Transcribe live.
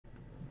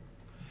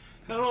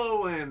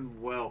Hello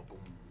and welcome.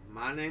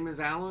 My name is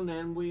Alan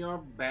and we are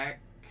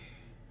back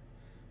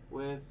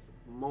with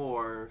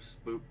more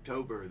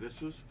Spooktober.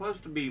 This was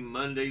supposed to be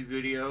Monday's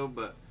video,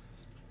 but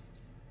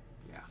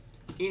yeah.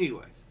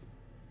 Anyway,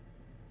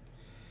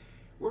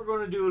 we're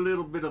going to do a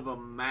little bit of a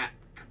map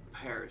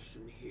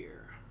comparison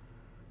here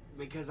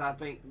because I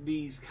think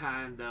these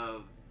kind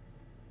of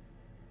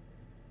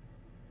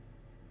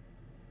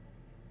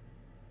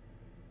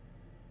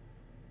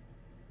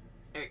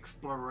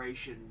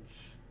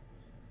explorations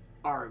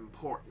are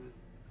important.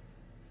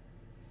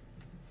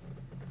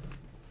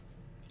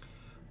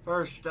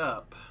 First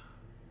up,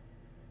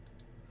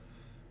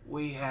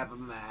 we have a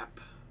map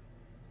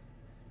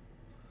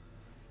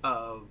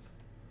of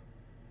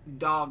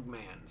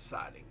Dogman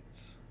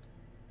sightings.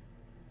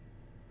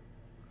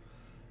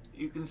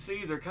 You can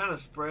see they're kind of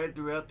spread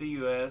throughout the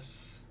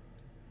U.S.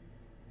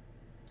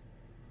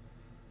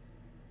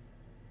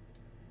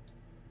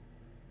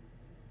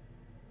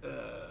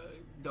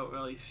 Don't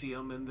really see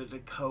them in the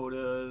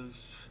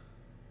Dakotas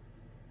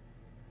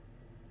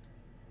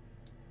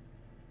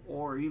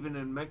or even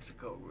in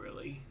Mexico,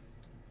 really.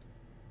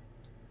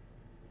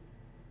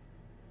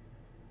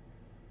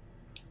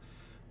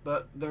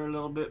 But they're a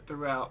little bit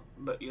throughout,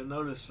 but you'll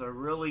notice they're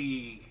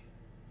really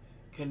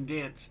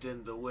condensed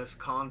in the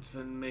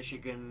Wisconsin,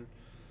 Michigan,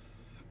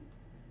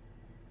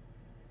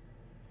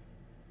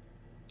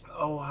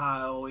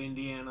 Ohio,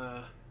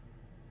 Indiana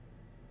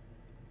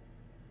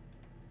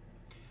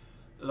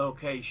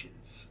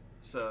locations.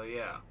 So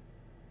yeah.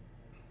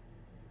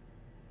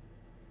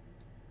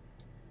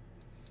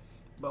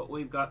 But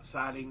we've got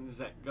sightings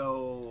that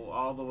go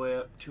all the way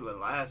up to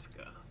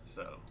Alaska,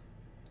 so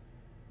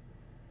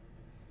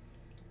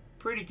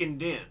pretty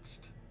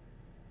condensed.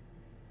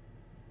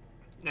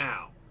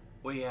 Now,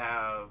 we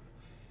have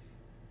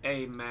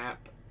a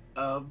map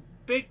of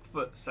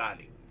Bigfoot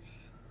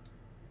sightings.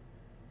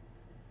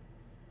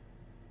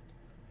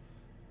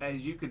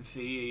 As you can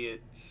see,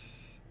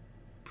 it's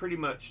pretty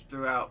much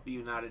throughout the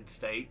United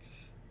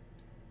States.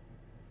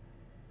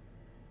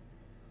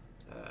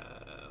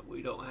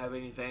 We don't have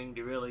anything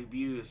to really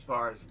view as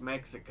far as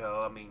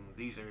Mexico. I mean,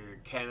 these are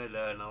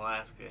Canada and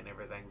Alaska and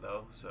everything,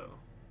 though, so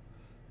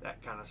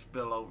that kind of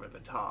spill over the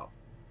top.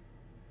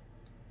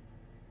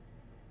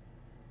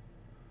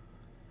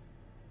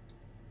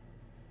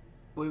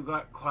 We've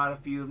got quite a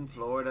few in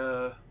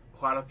Florida,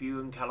 quite a few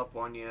in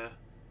California,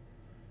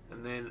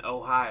 and then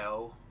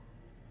Ohio.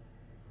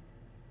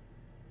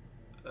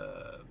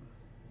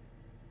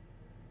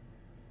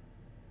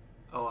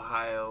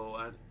 Ohio,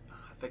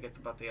 I think it's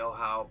about the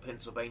Ohio,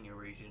 Pennsylvania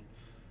region.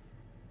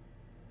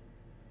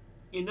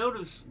 You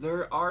notice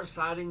there are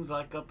sightings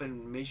like up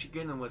in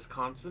Michigan and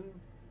Wisconsin,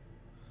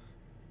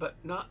 but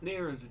not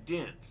near as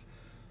dense.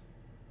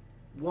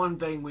 One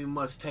thing we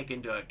must take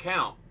into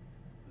account,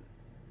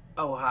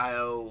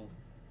 Ohio,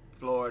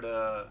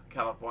 Florida,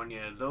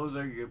 California, those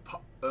are your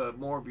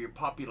more of your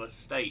populous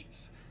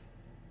states,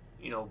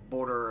 you know,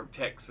 border of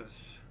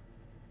Texas.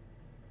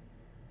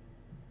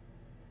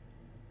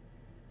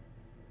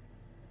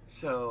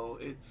 So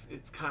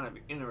it's kind of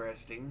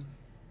interesting.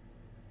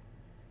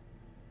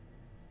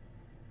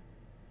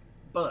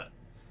 But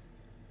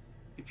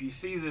if you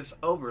see this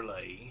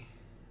overlay,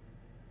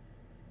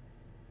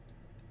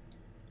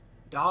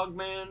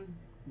 Dogman,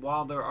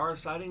 while there are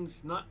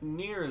sightings, not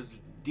near as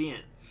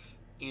dense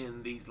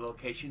in these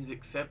locations,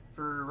 except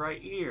for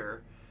right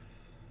here.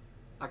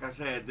 Like I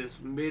said, this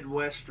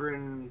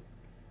Midwestern,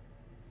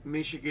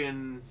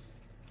 Michigan,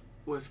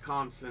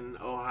 Wisconsin,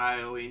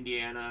 Ohio,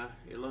 Indiana,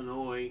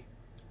 Illinois.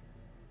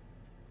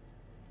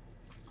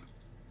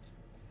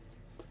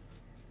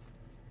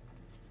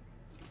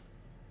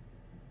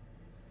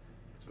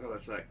 So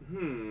it's like,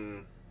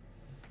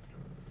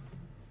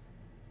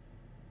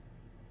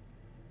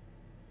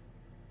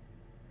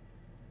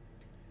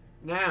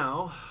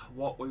 Now,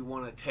 what we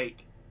want to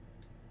take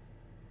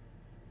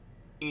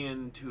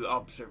into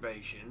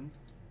observation,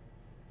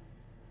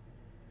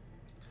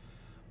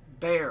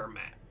 bear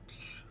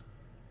maps.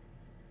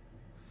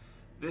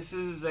 This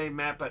is a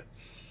map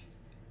that's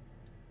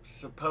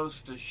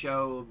supposed to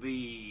show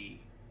the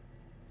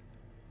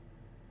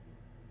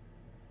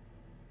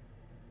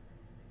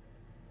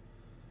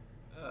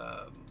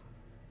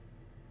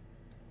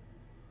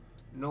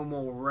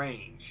normal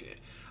range.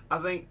 I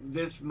think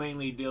this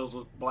mainly deals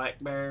with black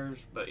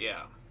bears, but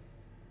yeah.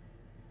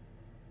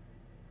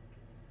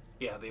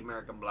 Yeah, the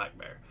American black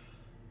bear.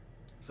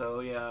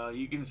 So yeah,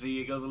 you can see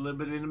it goes a little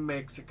bit into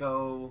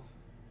Mexico.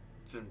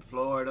 It's in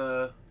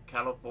Florida,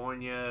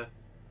 California,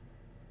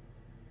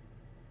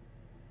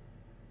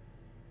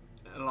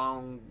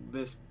 along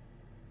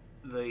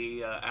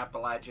the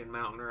Appalachian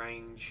mountain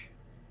range,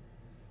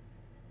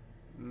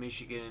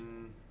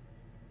 Michigan,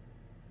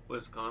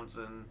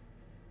 Wisconsin,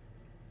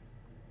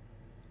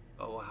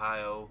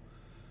 Ohio.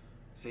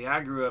 See,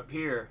 I grew up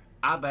here.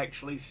 I've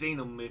actually seen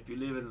them if you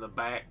live in the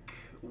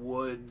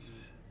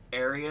backwoods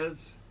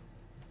areas.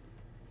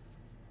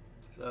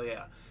 So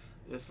yeah,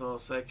 this little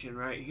section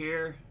right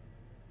here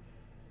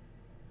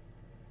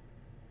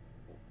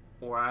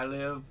where I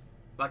live,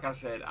 like I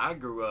said, I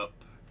grew up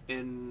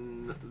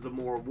in the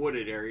more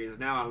wooded areas.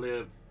 Now I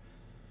live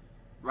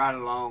right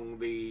along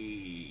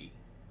the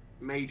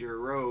major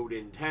road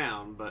in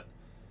town, but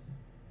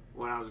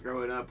when I was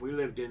growing up, we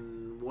lived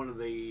in one of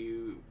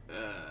the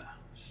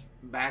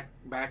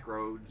back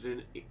roads,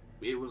 and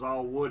it was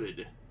all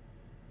wooded.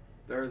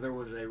 There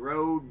was a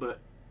road, but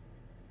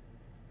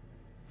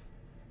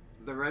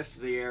the rest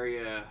of the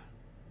area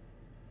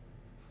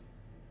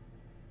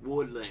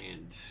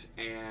woodland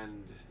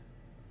and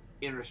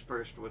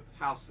interspersed with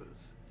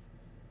houses.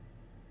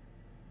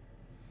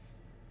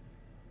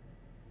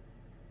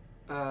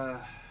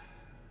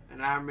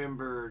 And I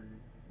remember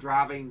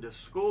driving to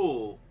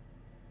school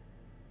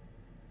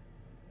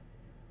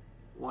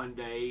one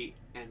day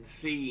and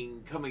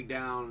seeing coming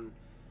down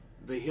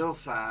the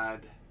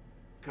hillside,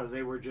 because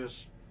they were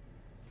just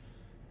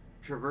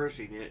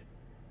traversing it,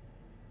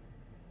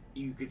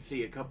 you could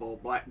see a couple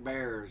of black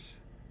bears.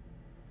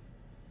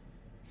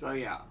 So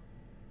yeah,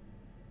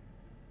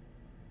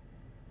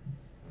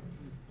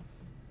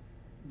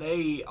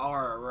 they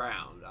are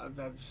around.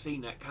 I've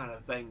seen that kind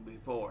of thing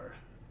before.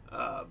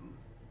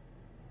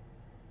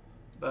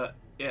 But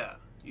yeah,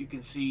 you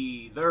can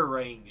see their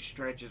range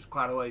stretches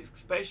quite a ways,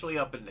 especially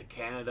up into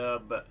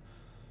Canada, but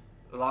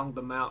along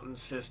the mountain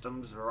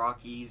systems,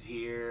 Rockies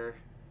here,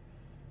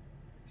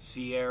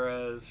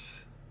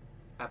 Sierras,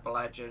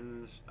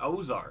 Appalachians,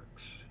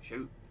 Ozarks.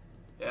 Shoot,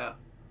 yeah.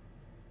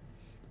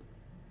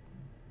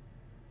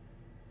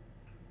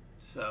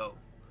 So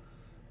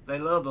they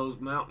love those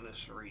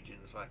mountainous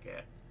regions like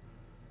that.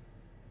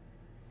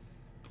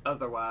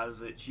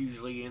 Otherwise, it's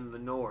usually in the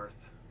north.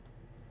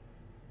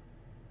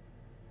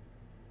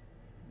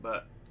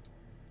 But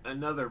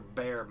another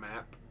bear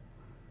map.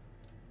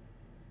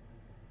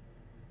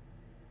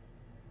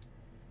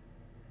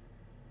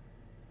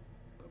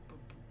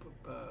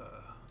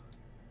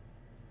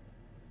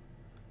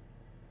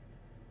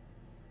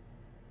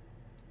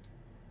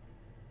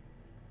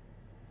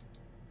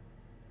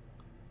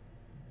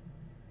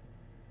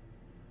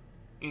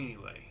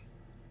 Anyway,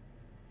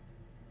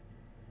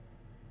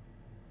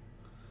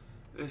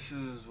 this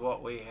is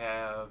what we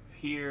have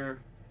here.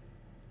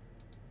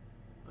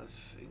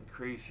 Let's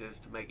increase this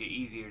to make it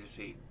easier to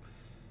see.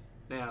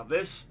 Now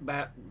this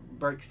map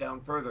breaks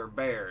down further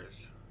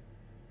bears.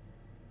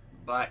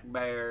 Black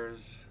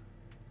bears,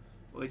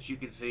 which you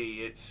can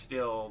see it's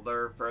still,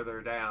 they're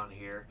further down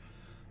here.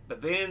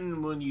 But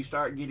then when you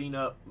start getting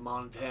up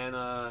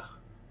Montana,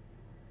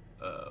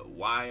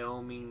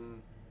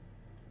 Wyoming,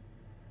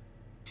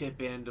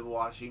 tip into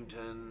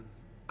Washington,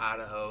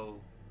 Idaho,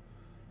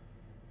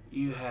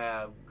 you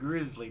have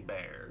grizzly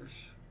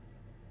bears.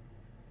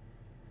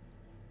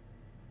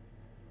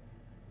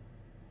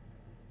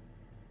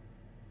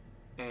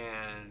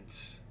 And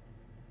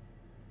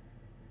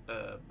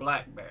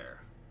black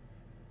bear.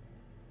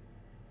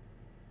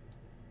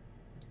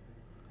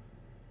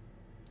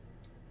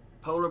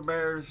 Polar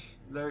bears,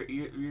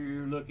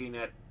 you're looking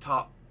at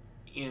top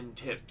end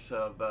tips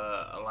of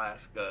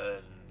Alaska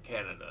and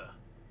Canada.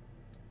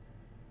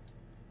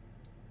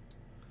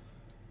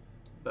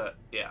 But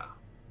yeah.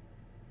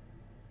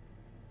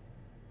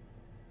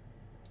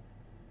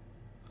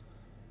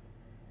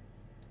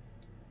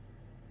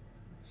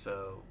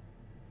 So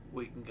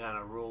we can kind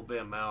of rule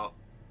them out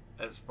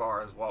as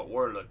far as what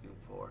we're looking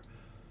for.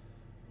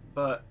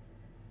 But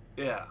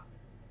yeah,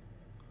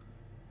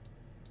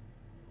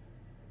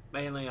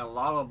 mainly a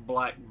lot of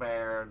black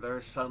bear.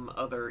 There's some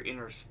other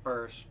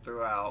interspersed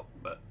throughout,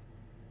 but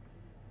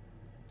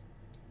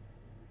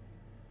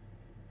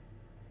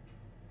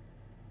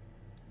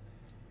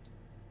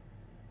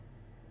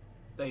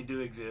they do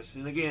exist.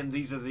 And again,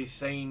 these are the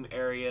same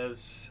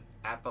areas: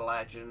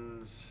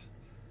 Appalachians,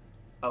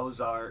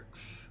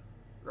 Ozarks,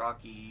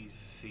 Rockies,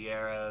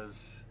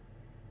 Sierras.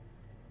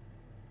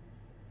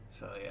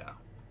 So yeah.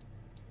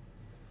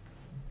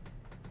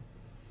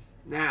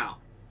 Now,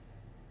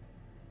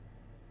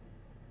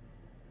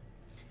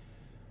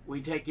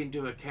 we take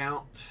into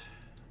account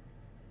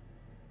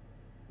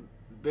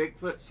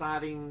Bigfoot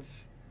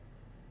sightings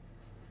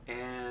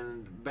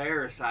and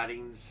bear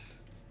sightings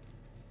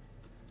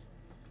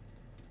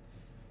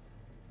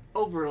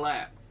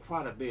overlap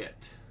quite a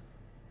bit.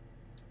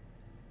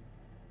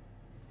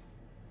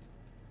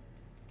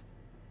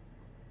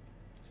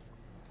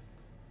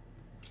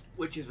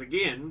 Which is,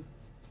 again,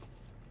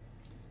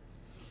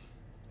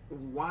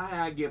 why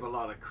I give a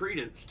lot of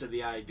credence to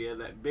the idea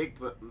that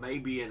Bigfoot may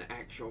be an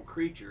actual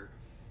creature,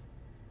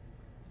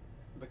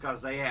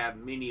 because they have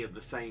many of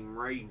the same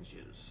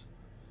ranges.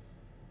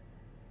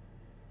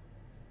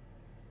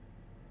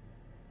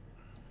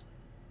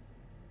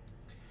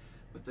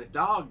 But the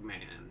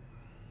Dogman,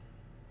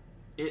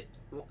 it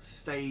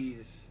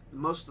stays,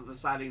 most of the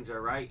sightings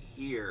are right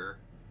here.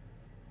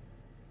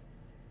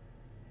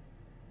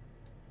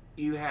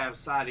 You have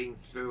sightings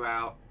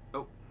throughout.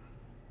 Oh,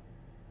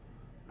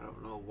 I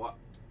don't know what.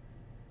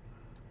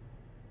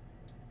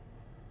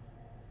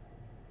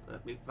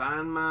 Let me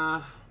find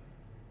my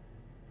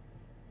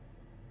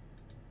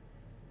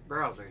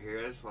browser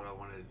here. That's what I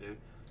wanted to do.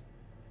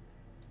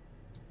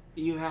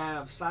 You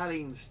have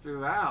sightings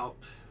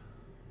throughout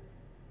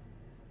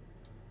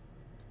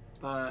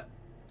But,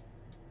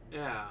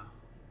 yeah.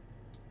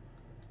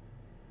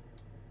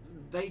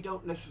 They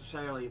don't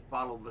necessarily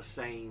follow the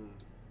same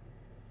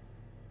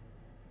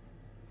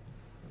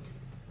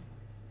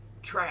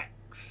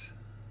tracks,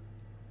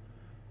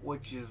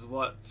 which is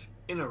what's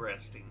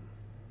interesting.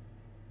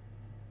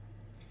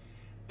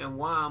 And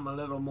why I'm a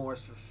little more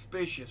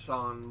suspicious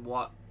on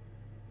what,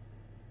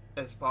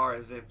 as far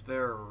as if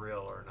they're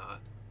real or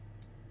not.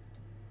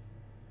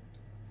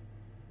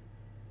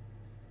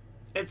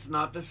 It's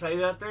not to say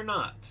that they're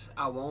not.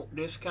 I won't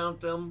discount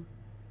them.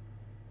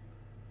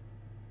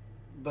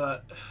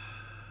 But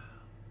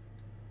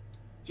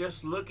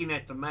just looking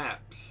at the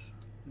maps,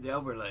 the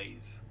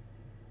overlays,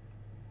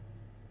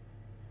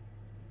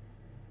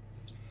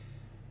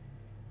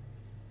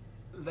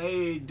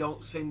 they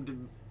don't seem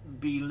to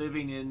be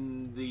living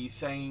in the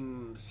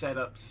same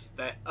setups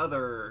that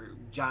other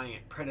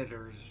giant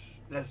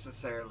predators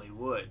necessarily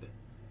would.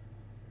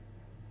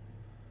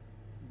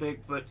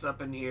 Bigfoot's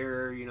up in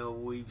here, you know,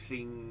 we've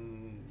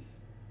seen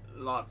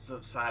lots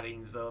of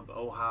sightings of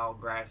Ohio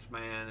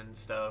grassman and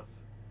stuff,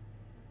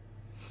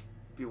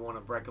 if you want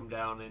to break them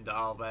down into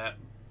all that.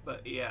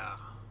 But yeah,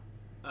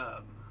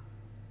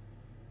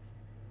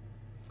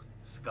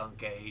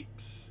 skunk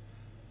apes,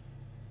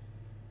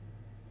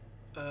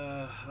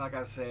 like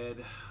I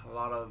said, a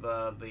lot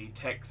of the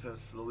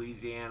Texas,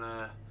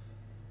 Louisiana,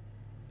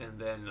 and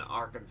then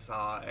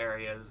Arkansas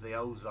areas, the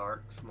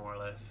Ozarks more or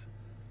less.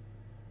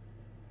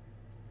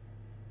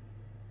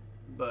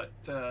 But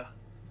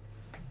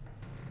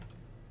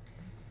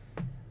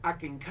I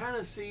can kind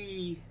of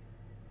see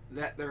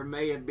that there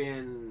may have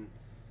been,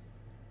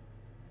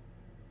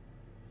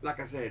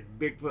 like I said,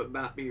 Bigfoot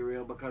might be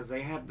real because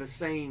they have the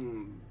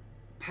same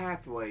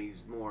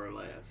pathways more or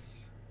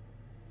less.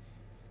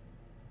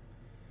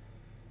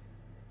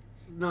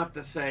 It's not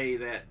to say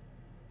that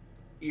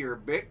your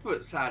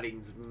Bigfoot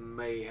sightings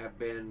may have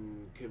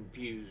been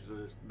confused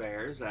with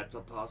bears. That's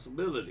a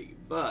possibility.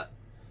 But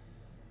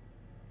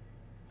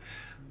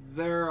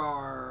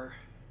there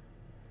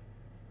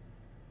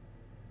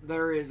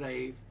is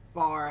a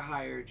far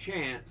higher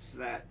chance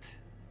that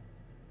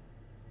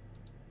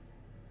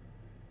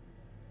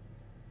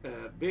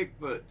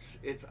Bigfoot's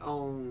its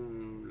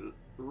own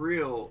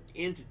real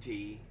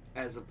entity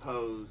as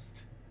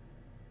opposed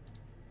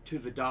to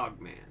the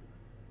Dogman.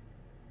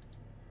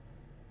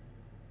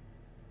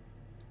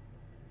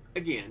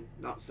 Again,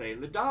 not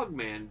saying the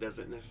Dogman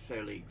doesn't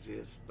necessarily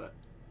exist, but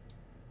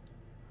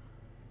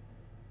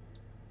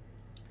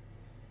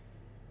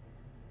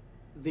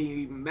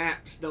the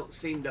maps don't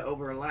seem to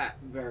overlap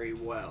very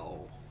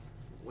well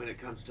when it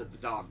comes to the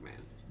Dogman.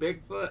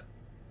 Bigfoot,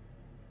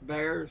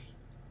 bears,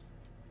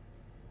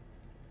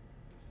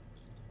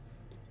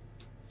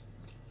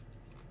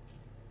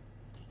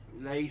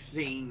 they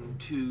seem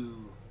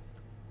to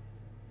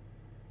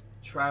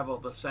travel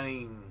the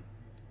same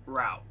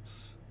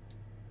routes.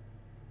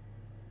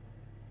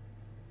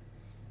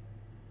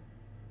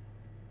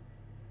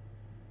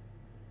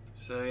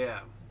 So yeah.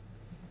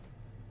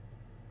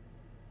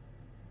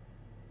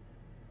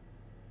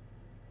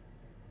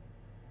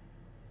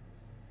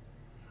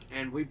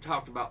 And we've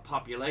talked about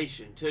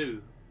population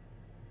too.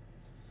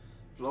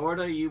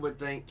 Florida, you would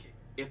think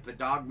if the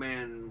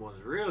Dogman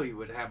was real, you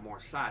would have more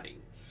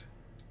sightings.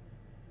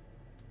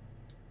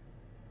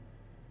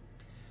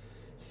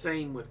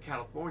 Same with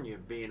California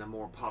being a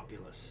more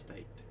populous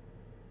state.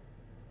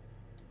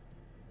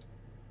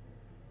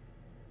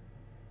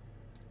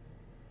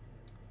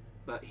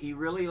 But he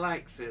really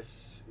likes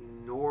this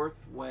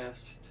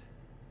northwest,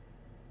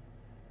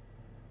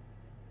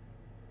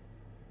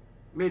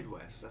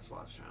 Midwest, that's what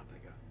I was trying to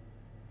think of.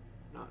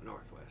 Not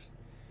northwest.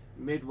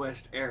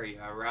 Midwest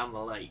area around the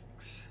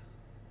lakes.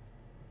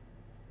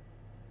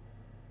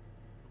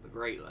 The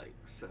Great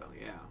Lakes, so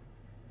yeah.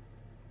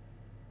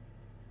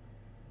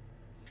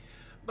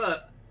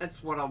 But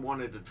that's what I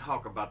wanted to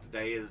talk about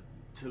today, is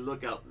to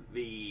look at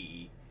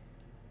the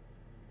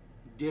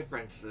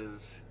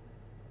differences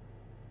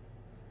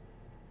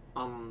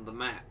on the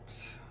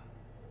maps.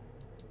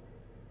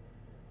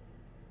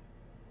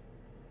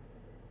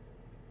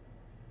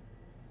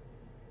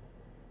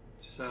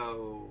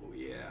 So,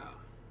 yeah.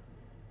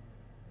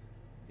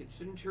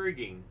 It's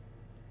intriguing.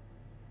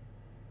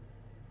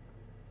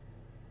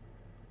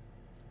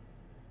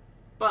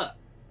 But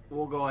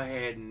we'll go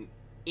ahead and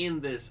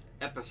end this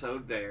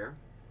episode there.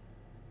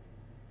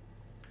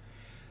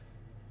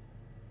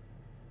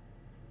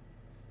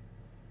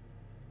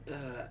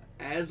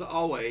 As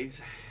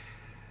always,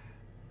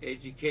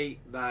 educate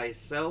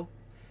thyself.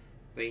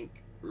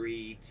 Think,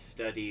 read,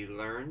 study,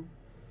 learn.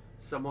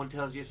 Someone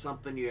tells you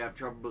something you have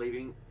trouble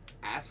believing,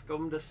 ask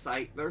them to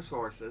cite their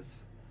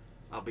sources.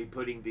 I'll be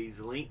putting these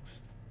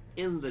links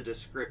in the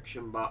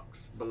description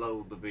box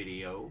below the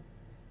video.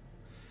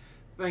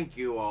 Thank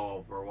you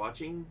all for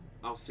watching.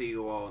 I'll see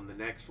you all in the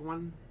next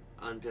one.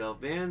 Until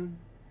then,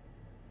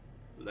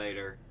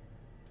 later.